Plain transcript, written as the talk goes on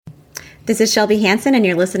This is Shelby Hansen, and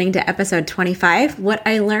you're listening to episode 25, What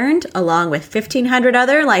I Learned, along with 1,500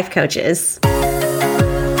 other life coaches.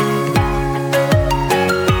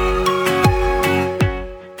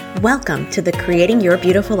 Welcome to the Creating Your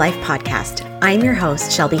Beautiful Life podcast. I'm your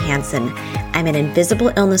host, Shelby Hansen. I'm an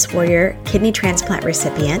invisible illness warrior, kidney transplant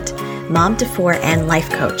recipient, mom to four, and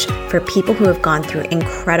life coach for people who have gone through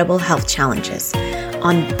incredible health challenges.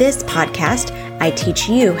 On this podcast, I teach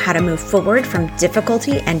you how to move forward from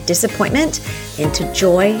difficulty and disappointment into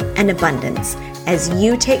joy and abundance as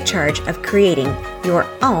you take charge of creating your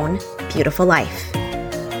own beautiful life.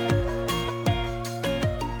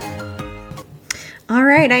 All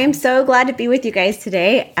right, I am so glad to be with you guys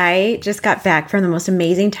today. I just got back from the most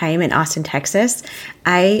amazing time in Austin, Texas.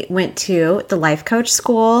 I went to the Life Coach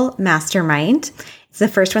School Mastermind. It's the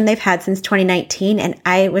first one they've had since 2019, and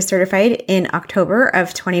I was certified in October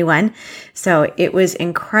of 21. So it was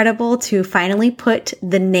incredible to finally put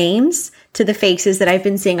the names to the faces that I've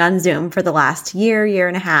been seeing on Zoom for the last year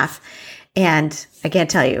and a half. And I can't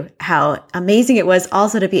tell you how amazing it was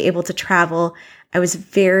also to be able to travel. I was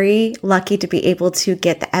very lucky to be able to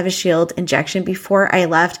get the Evishield injection before I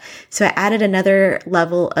left. So I added another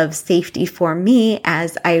level of safety for me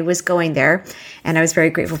as I was going there. And I was very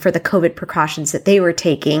grateful for the COVID precautions that they were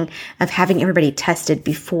taking of having everybody tested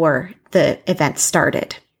before the event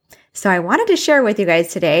started. So I wanted to share with you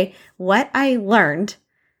guys today what I learned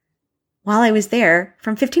while I was there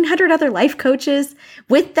from 1,500 other life coaches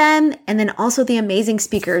with them, and then also the amazing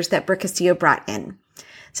speakers that Brooke Castillo brought in.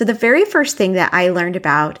 So the very first thing that I learned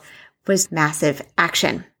about was massive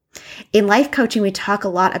action. In life coaching, we talk a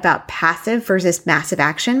lot about passive versus massive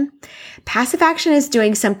action. Passive action is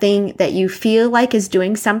doing something that you feel like is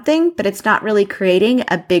doing something, but it's not really creating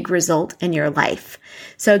a big result in your life.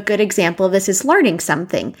 So a good example of this is learning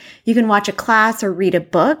something. You can watch a class or read a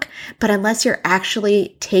book, but unless you're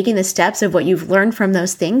actually taking the steps of what you've learned from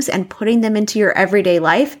those things and putting them into your everyday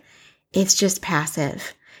life, it's just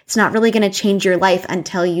passive. It's not really going to change your life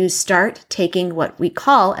until you start taking what we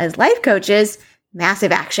call as life coaches,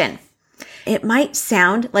 massive action. It might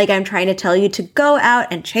sound like I'm trying to tell you to go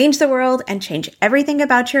out and change the world and change everything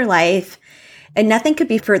about your life, and nothing could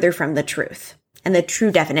be further from the truth and the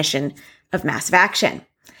true definition of massive action.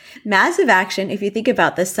 Massive action, if you think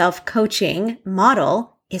about the self-coaching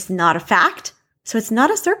model, is not a fact. So it's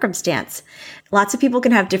not a circumstance. Lots of people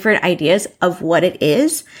can have different ideas of what it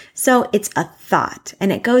is. So it's a thought,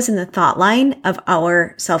 and it goes in the thought line of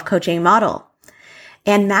our self-coaching model.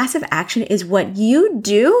 And massive action is what you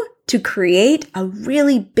do to create a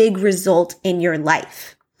really big result in your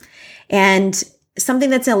life, and something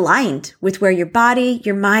that's aligned with where your body,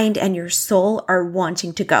 your mind, and your soul are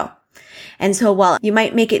wanting to go. And so while you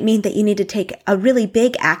might make it mean that you need to take a really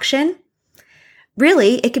big action,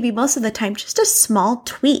 really, it could be most of the time just a small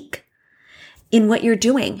tweak in what you're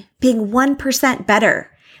doing, being 1%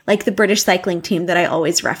 better, like the British cycling team that I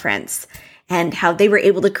always reference, and how they were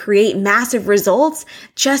able to create massive results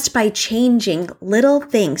just by changing little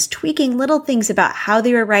things, tweaking little things about how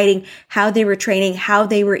they were riding, how they were training, how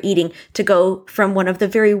they were eating, to go from one of the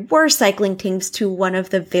very worst cycling teams to one of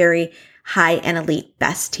the very high and elite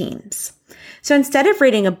best teams. So instead of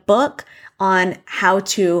reading a book on how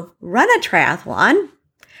to run a triathlon,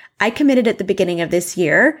 I committed at the beginning of this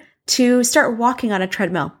year to start walking on a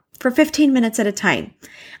treadmill for 15 minutes at a time.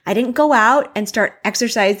 I didn't go out and start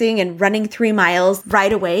exercising and running 3 miles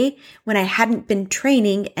right away when I hadn't been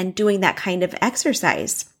training and doing that kind of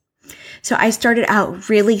exercise. So I started out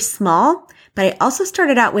really small, but I also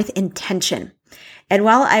started out with intention. And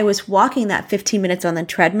while I was walking that 15 minutes on the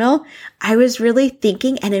treadmill, I was really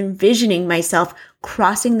thinking and envisioning myself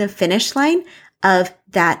crossing the finish line of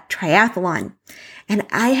that triathlon. And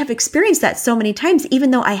I have experienced that so many times,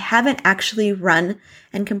 even though I haven't actually run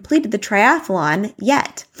and completed the triathlon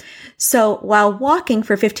yet. So while walking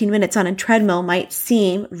for 15 minutes on a treadmill might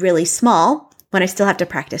seem really small, when I still have to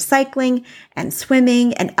practice cycling and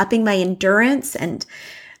swimming and upping my endurance and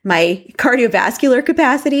my cardiovascular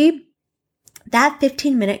capacity, that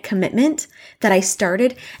 15-minute commitment that I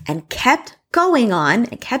started and kept going on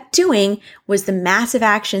and kept doing was the massive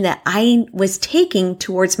action that I was taking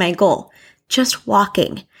towards my goal, just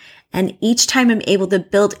walking. And each time I'm able to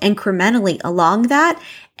build incrementally along that,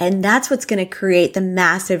 and that's what's going to create the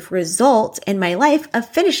massive result in my life of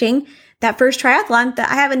finishing that first triathlon that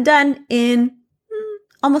I haven't done in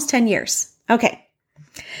almost 10 years. Okay.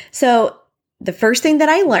 So the first thing that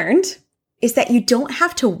I learned is that you don't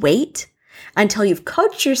have to wait until you've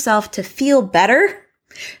coached yourself to feel better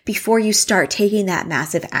before you start taking that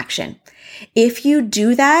massive action. If you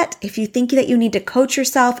do that, if you think that you need to coach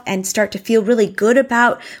yourself and start to feel really good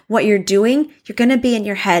about what you're doing, you're going to be in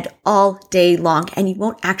your head all day long and you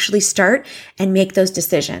won't actually start and make those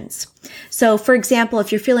decisions. So for example,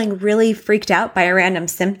 if you're feeling really freaked out by a random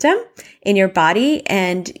symptom in your body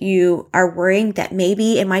and you are worrying that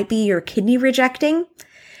maybe it might be your kidney rejecting,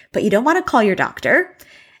 but you don't want to call your doctor,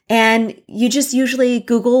 and you just usually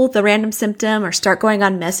Google the random symptom or start going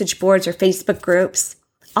on message boards or Facebook groups,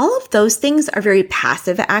 all of those things are very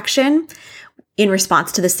passive action in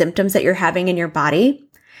response to the symptoms that you're having in your body.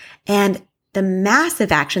 And the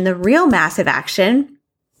massive action, the real massive action,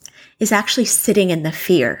 is actually sitting in the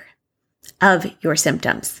fear of your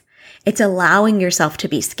symptoms. It's allowing yourself to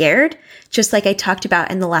be scared, just like I talked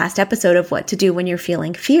about in the last episode of what to do when you're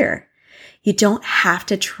feeling fear. You don't have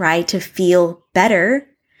to try to feel better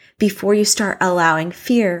before you start allowing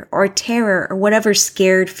fear or terror or whatever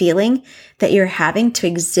scared feeling that you're having to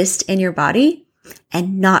exist in your body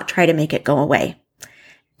and not try to make it go away.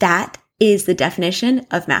 That is the definition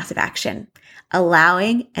of massive action,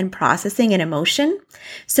 allowing and processing an emotion.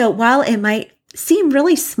 So while it might seem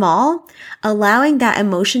really small, allowing that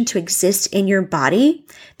emotion to exist in your body,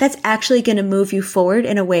 that's actually going to move you forward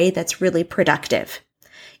in a way that's really productive.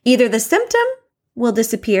 Either the symptom will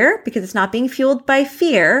disappear because it's not being fueled by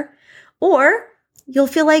fear, or you'll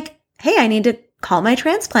feel like, hey, I need to call my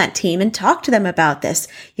transplant team and talk to them about this.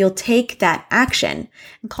 You'll take that action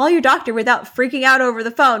and call your doctor without freaking out over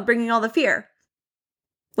the phone, bringing all the fear.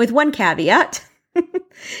 With one caveat,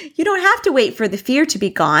 you don't have to wait for the fear to be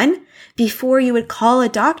gone before you would call a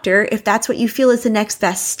doctor if that's what you feel is the next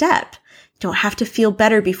best step. You don't have to feel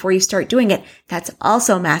better before you start doing it. That's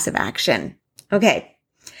also massive action. Okay.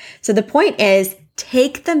 So the point is,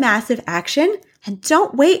 take the massive action and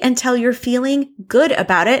don't wait until you're feeling good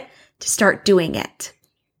about it to start doing it.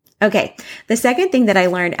 Okay. The second thing that I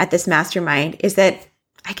learned at this mastermind is that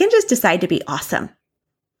I can just decide to be awesome.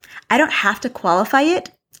 I don't have to qualify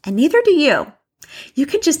it, and neither do you. You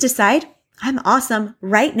can just decide, I'm awesome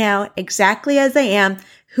right now, exactly as I am,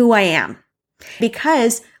 who I am.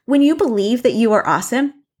 Because when you believe that you are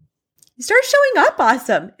awesome, you start showing up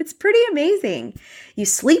awesome. It's pretty amazing. You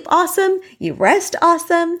sleep awesome. You rest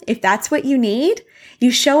awesome. If that's what you need,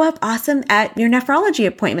 you show up awesome at your nephrology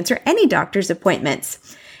appointments or any doctor's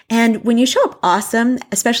appointments. And when you show up awesome,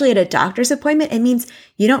 especially at a doctor's appointment, it means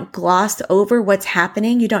you don't gloss over what's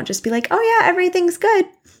happening. You don't just be like, oh yeah, everything's good.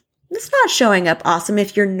 It's not showing up awesome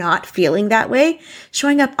if you're not feeling that way.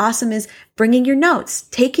 Showing up awesome is bringing your notes,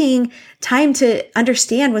 taking time to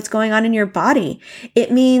understand what's going on in your body.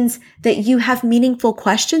 It means that you have meaningful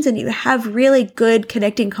questions and you have really good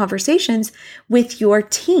connecting conversations with your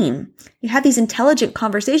team. You have these intelligent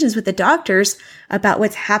conversations with the doctors about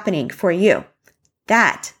what's happening for you.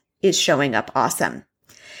 That is showing up awesome.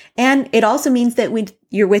 And it also means that when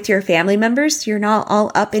you're with your family members, you're not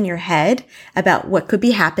all up in your head about what could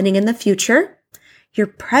be happening in the future. You're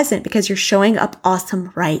present because you're showing up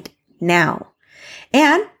awesome right now.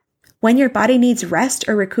 And when your body needs rest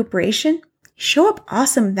or recuperation, show up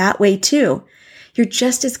awesome that way too. You're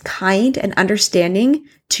just as kind and understanding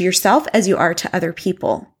to yourself as you are to other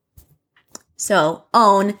people. So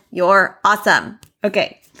own your awesome.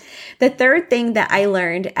 Okay. The third thing that I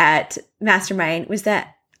learned at Mastermind was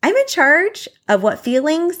that I'm in charge of what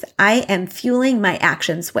feelings I am fueling my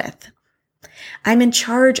actions with. I'm in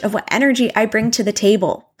charge of what energy I bring to the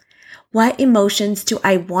table. What emotions do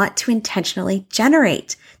I want to intentionally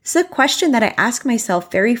generate? This is a question that I ask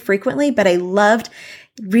myself very frequently, but I loved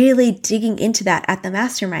really digging into that at the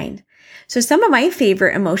mastermind. So some of my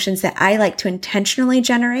favorite emotions that I like to intentionally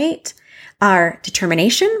generate are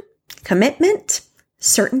determination, commitment,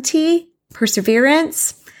 certainty,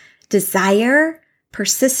 perseverance, desire,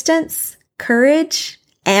 persistence, courage,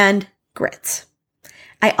 and grit.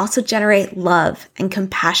 I also generate love and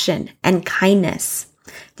compassion and kindness,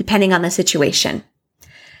 depending on the situation.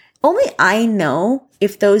 Only I know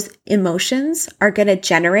if those emotions are going to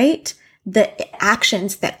generate the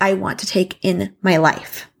actions that I want to take in my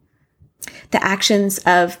life. The actions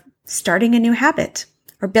of starting a new habit,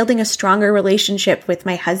 or building a stronger relationship with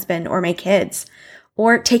my husband or my kids,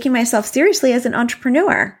 or taking myself seriously as an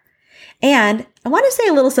entrepreneur. And I want to say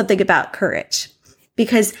a little something about courage,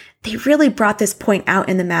 because they really brought this point out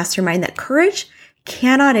in the mastermind that courage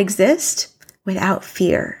cannot exist without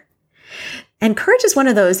fear. And courage is one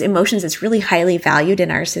of those emotions that's really highly valued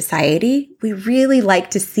in our society. We really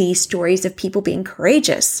like to see stories of people being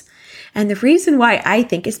courageous. And the reason why I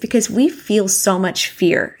think is because we feel so much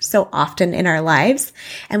fear so often in our lives.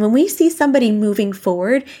 And when we see somebody moving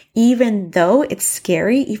forward, even though it's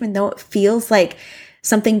scary, even though it feels like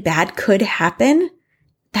something bad could happen,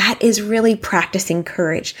 that is really practicing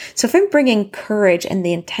courage. So if I'm bringing courage and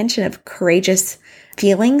the intention of courageous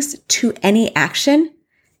feelings to any action,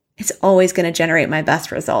 it's always going to generate my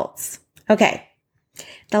best results. Okay.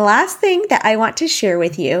 The last thing that I want to share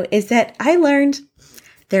with you is that I learned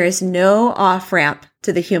there is no off-ramp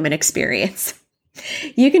to the human experience.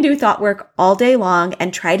 You can do thought work all day long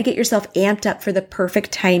and try to get yourself amped up for the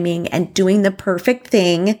perfect timing and doing the perfect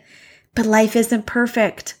thing, but life isn't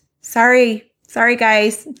perfect. Sorry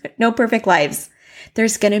guys, no perfect lives.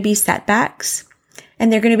 There's going to be setbacks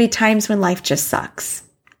and there are going to be times when life just sucks.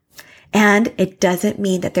 And it doesn't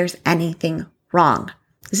mean that there's anything wrong.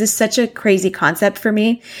 This is such a crazy concept for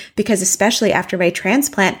me because especially after my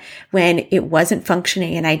transplant, when it wasn't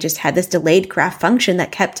functioning and I just had this delayed graft function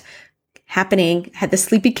that kept happening, had the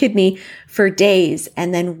sleepy kidney for days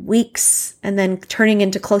and then weeks and then turning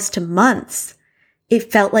into close to months, it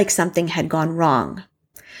felt like something had gone wrong.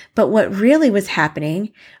 But what really was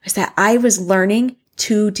happening was that I was learning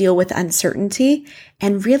to deal with uncertainty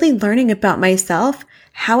and really learning about myself,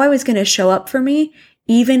 how I was going to show up for me,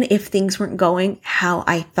 even if things weren't going how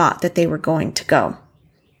I thought that they were going to go.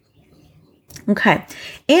 Okay.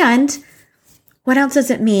 And what else does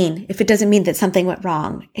it mean if it doesn't mean that something went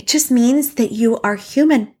wrong? It just means that you are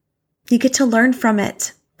human. You get to learn from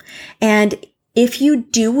it. And if you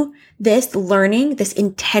do this learning, this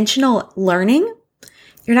intentional learning,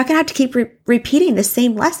 you're not going to have to keep repeating the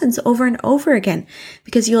same lessons over and over again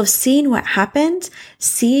because you'll have seen what happened,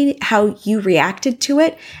 see how you reacted to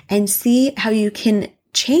it, and see how you can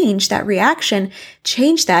change that reaction,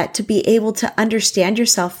 change that to be able to understand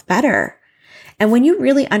yourself better. And when you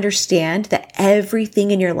really understand that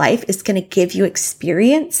everything in your life is going to give you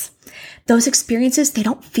experience, those experiences, they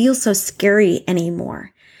don't feel so scary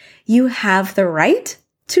anymore. You have the right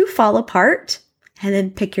to fall apart and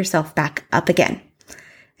then pick yourself back up again.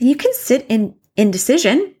 And you can sit in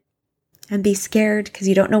indecision and be scared because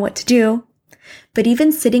you don't know what to do. But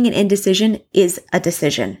even sitting in indecision is a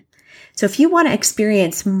decision. So if you want to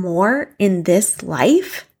experience more in this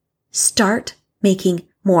life, start making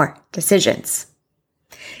more decisions.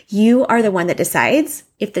 You are the one that decides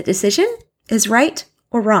if the decision is right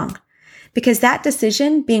or wrong. Because that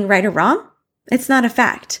decision being right or wrong, it's not a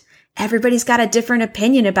fact. Everybody's got a different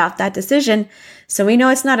opinion about that decision. So we know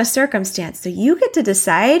it's not a circumstance. So you get to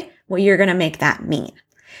decide what you're going to make that mean.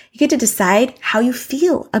 You get to decide how you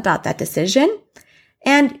feel about that decision.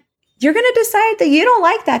 And you're going to decide that you don't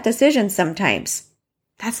like that decision sometimes.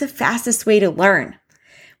 That's the fastest way to learn.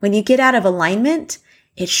 When you get out of alignment,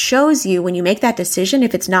 it shows you when you make that decision,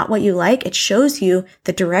 if it's not what you like, it shows you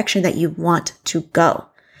the direction that you want to go.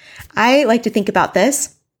 I like to think about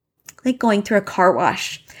this like going through a car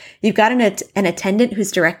wash. You've got an attendant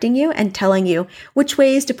who's directing you and telling you which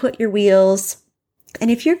ways to put your wheels. And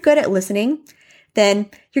if you're good at listening, then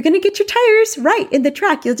you're going to get your tires right in the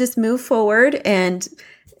track. You'll just move forward and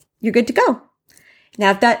you're good to go.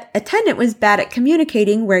 Now, if that attendant was bad at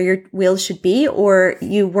communicating where your wheels should be, or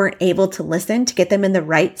you weren't able to listen to get them in the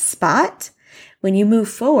right spot, when you move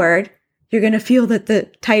forward, you're going to feel that the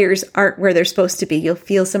tires aren't where they're supposed to be. You'll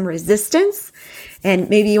feel some resistance, and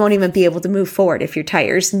maybe you won't even be able to move forward if your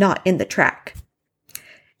tire's not in the track.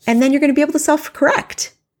 And then you're going to be able to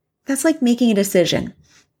self-correct. That's like making a decision.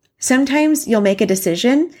 Sometimes you'll make a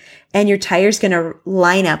decision and your tire's going to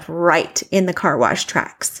line up right in the car wash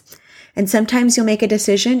tracks. And sometimes you'll make a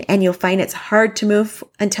decision and you'll find it's hard to move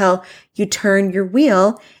until you turn your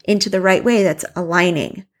wheel into the right way that's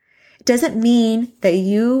aligning. It doesn't mean that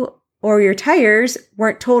you or your tires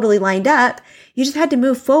weren't totally lined up. You just had to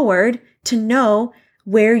move forward to know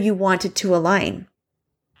where you wanted to align.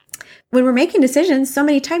 When we're making decisions, so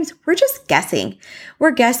many times we're just guessing.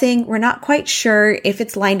 We're guessing. We're not quite sure if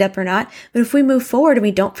it's lined up or not. But if we move forward and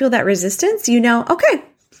we don't feel that resistance, you know, okay,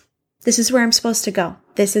 this is where I'm supposed to go.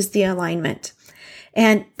 This is the alignment.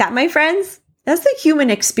 And that, my friends, that's the human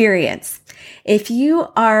experience. If you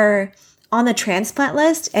are on the transplant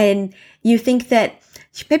list and you think that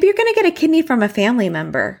maybe you're going to get a kidney from a family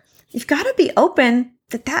member, you've got to be open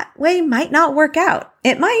that way might not work out.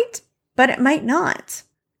 It might, but it might not.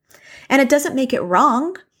 And it doesn't make it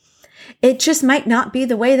wrong. It just might not be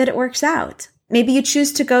the way that it works out. Maybe you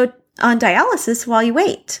choose to go on dialysis while you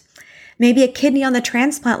wait. Maybe a kidney on the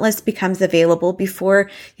transplant list becomes available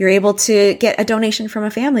before you're able to get a donation from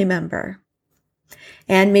a family member.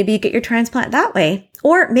 And maybe you get your transplant that way.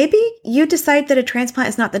 Or maybe you decide that a transplant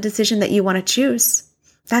is not the decision that you want to choose.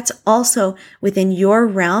 That's also within your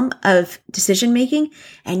realm of decision making,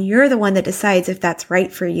 and you're the one that decides if that's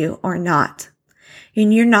right for you or not.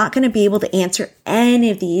 And you're not going to be able to answer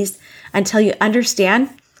any of these until you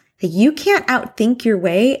understand You can't outthink your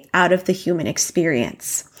way out of the human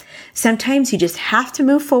experience. Sometimes you just have to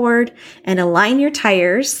move forward and align your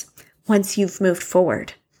tires once you've moved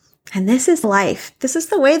forward. And this is life. This is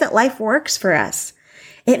the way that life works for us.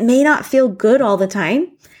 It may not feel good all the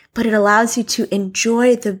time, but it allows you to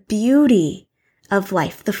enjoy the beauty of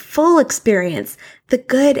life, the full experience, the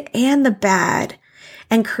good and the bad,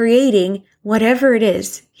 and creating whatever it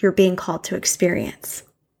is you're being called to experience.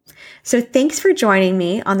 So thanks for joining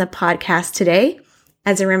me on the podcast today.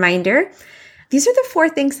 As a reminder, these are the 4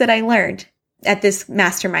 things that I learned at this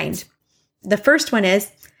mastermind. The first one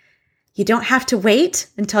is you don't have to wait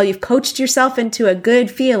until you've coached yourself into a good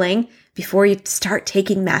feeling before you start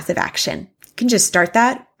taking massive action. You can just start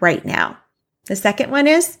that right now. The second one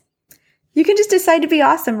is you can just decide to be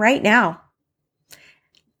awesome right now.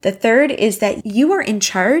 The third is that you are in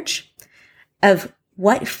charge of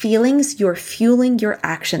what feelings you're fueling your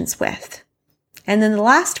actions with. And then the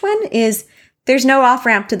last one is there's no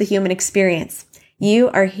off-ramp to the human experience. You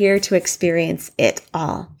are here to experience it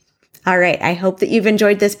all. All right. I hope that you've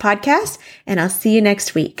enjoyed this podcast, and I'll see you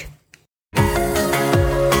next week.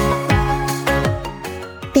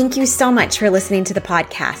 Thank you so much for listening to the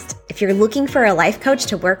podcast. If you're looking for a life coach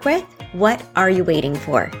to work with, what are you waiting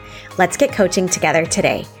for? Let's get coaching together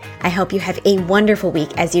today. I hope you have a wonderful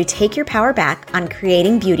week as you take your power back on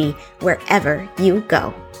creating beauty wherever you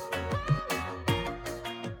go.